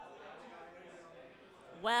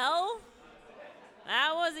Well,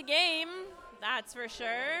 that was a game, that's for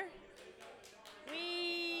sure.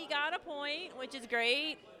 We got a point, which is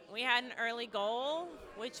great. We had an early goal,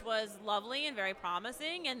 which was lovely and very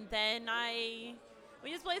promising, and then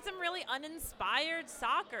we just played some really uninspired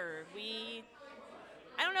soccer.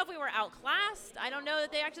 I don't know if we were outclassed. I don't know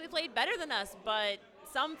that they actually played better than us, but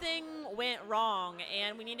something went wrong,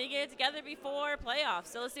 and we need to get it together before playoffs.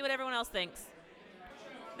 So let's see what everyone else thinks.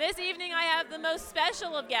 This evening, I have the most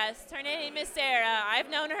special of guests. Her name is Sarah. I've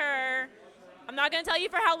known her. I'm not going to tell you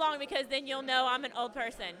for how long because then you'll know I'm an old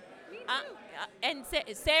person. And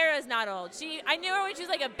Sarah's not old. I knew her when she was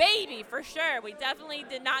like a baby, for sure. We definitely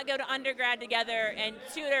did not go to undergrad together and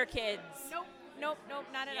tutor kids. Nope,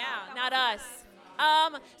 not at all. Yeah, not us.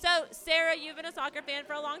 So, Sarah, you've been a soccer fan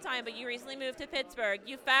for a long time, but you recently moved to Pittsburgh.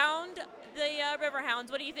 You found the Riverhounds.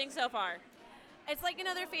 What do you think so far? It's like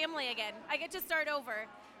another family again. I get to start over.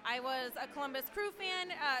 I was a Columbus Crew fan,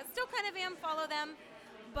 still kind of am, follow them,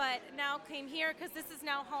 but now came here because this is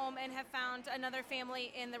now home and have found another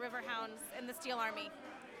family in the Riverhounds in the Steel Army.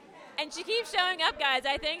 And she keeps showing up, guys.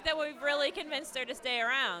 I think that we've really convinced her to stay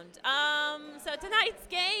around. So tonight's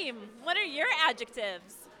game, what are your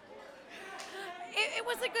adjectives? It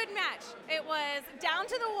was a good match. It was down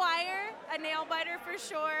to the wire, a nail biter for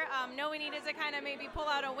sure. No, we needed to kind of maybe pull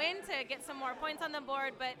out a win to get some more points on the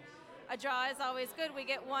board, but a draw is always good. We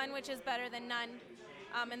get one, which is better than none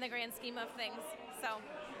in the grand scheme of things. So,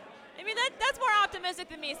 I mean, that's more optimistic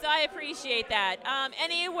than me, so I appreciate that.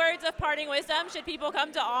 Any words of parting wisdom? Should people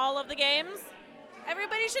come to all of the games?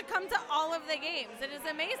 Everybody should come to all of the games. It is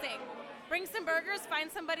amazing. Bring some burgers,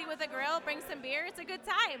 find somebody with a grill, bring some beer. It's a good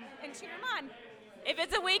time, and cheer them on. If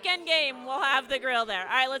it's a weekend game, we'll have the grill there.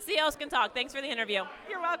 All right, let's see who else can talk. Thanks for the interview.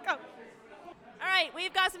 You're welcome. All right,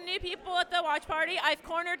 we've got some new people at the watch party. I've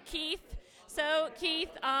cornered Keith. So, Keith,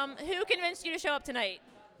 who convinced you to show up tonight?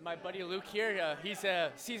 My buddy Luke here, he's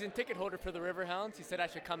a season ticket holder for the Riverhounds. He said I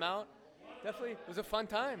should come out. Definitely, it was a fun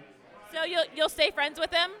time. So you'll stay friends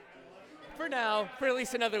with him? For now, for at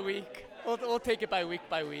least another week. We'll take it by week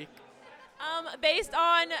by week. Based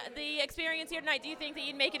on the experience here tonight, do you think that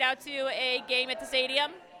you'd make it out to a game at the stadium?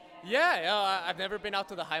 Yeah, I've never been out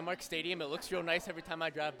to the Highmark Stadium. It looks real nice every time I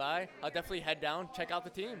drive by. I'll definitely head down, check out the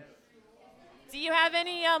team. Do you have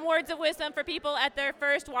any words of wisdom for people at their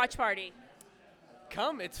first watch party?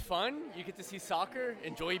 Come, it's fun. You get to see soccer,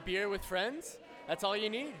 enjoy beer with friends. That's all you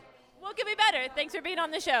need. What could be better? Thanks for being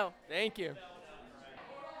on the show. Thank you.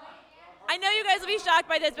 I know you guys will be shocked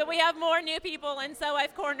by this, but we have more new people, and so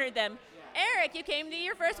I've cornered them. Eric, you came to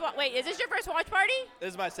your first wait, is this your first watch party?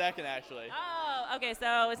 This is my second, actually. Oh, okay,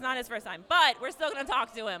 so it's not his first time, but we're still going to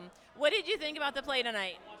talk to him. What did you think about the play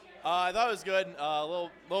tonight? I thought it was good. A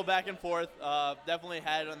little back and forth. Definitely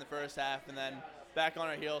had it on the first half, and then back on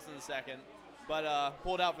our heels in the second. But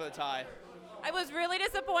pulled out for the tie. I was really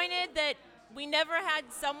disappointed that we never had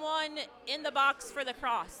someone in the box for the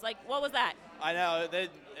cross. Like, what was that? I know.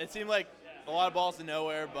 It seemed like a lot of balls to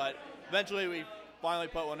nowhere, but eventually we finally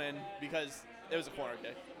put one in because it was a corner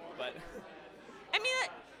kick. But I mean,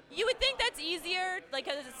 you would think that's easier, like,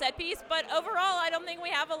 because it's a set piece, but overall, I don't think we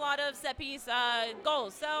have a lot of set piece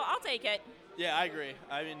goals, so I'll take it. yeah, I agree.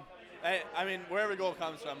 I mean, wherever goal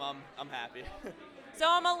comes from, I'm happy. So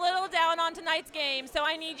I'm a little down on tonight's game, so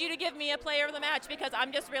I need you to give me a player of the match because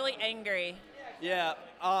I'm just really angry. Yeah,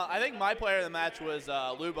 I think my player of the match was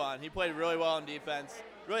Luban. He played really well in defense.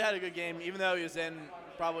 Really had a good game, even though he was in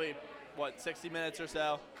probably 60 minutes or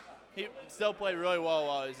so. He still played really well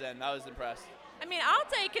while he was in. I was impressed. I mean, I'll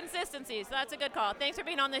take consistency, so that's a good call. Thanks for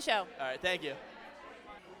being on the show. All right, thank you.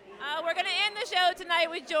 We're going to end the show tonight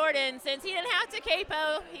with Jordan. Since he didn't have to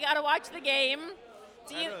capo, he got to watch the game.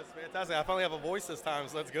 I know, it's fantastic. I finally have a voice this time,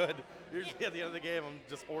 so that's good. Usually at the end of the game, I'm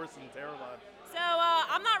just hoarse and terrified. So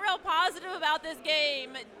I'm not real positive about this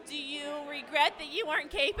game. Do you regret that you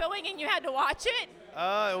weren't capoing and you had to watch it?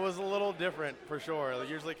 It was a little different for sure.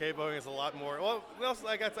 Usually capoing is a lot more. Well,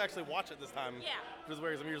 I got to actually watch it this time. Yeah. Just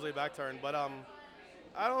whereas I'm usually back turn, but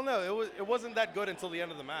I don't know. It wasn't that good until the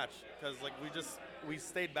end of the match because we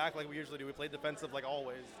stayed back like we usually do. We played defensive like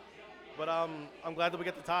always. But I'm glad that we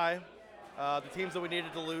get the tie. The teams that we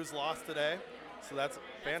needed to lose lost today, so that's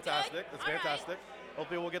fantastic. That's fantastic. Right.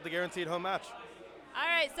 Hopefully we'll get the guaranteed home match. All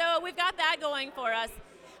right, so we've got that going for us.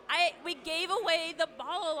 We gave away the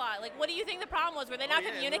ball a lot. Like, what do you think the problem was? Were they not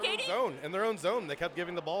communicating? In their own zone. They kept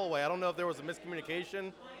giving the ball away. I don't know if there was a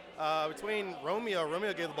miscommunication between Romeo.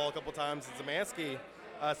 Romeo gave the ball a couple times, and Zamansky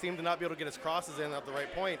seemed to not be able to get his crosses in at the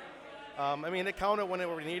right point. I mean, it counted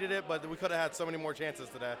when we needed it, but we could have had so many more chances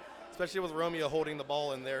today, especially with Romeo holding the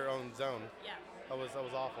ball in their own zone. Yeah. That was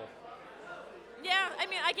awful. Yeah, I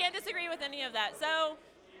mean, I can't disagree with any of that. So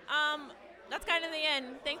That's kind of the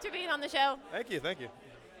end. Thanks for being on the show. Thank you. Thank you.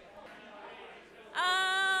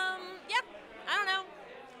 Yep. I don't know.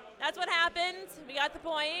 That's what happened. We got the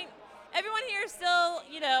point. Everyone here is still,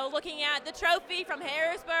 looking at the trophy from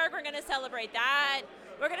Harrisburg. We're going to celebrate that.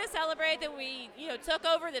 We're going to celebrate that we, took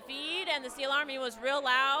over the feed and the Steel Army was real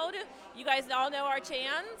loud. You guys all know our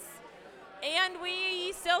chants. And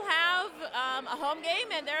we still have a home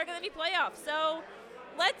game, and there are going to be playoffs. So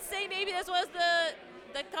let's say maybe this was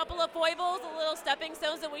the couple of foibles, the little stepping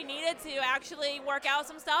stones that we needed to actually work out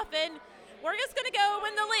some stuff, and we're just going to go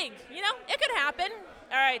win the league. It could happen.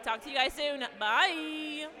 All right, talk to you guys soon.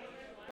 Bye.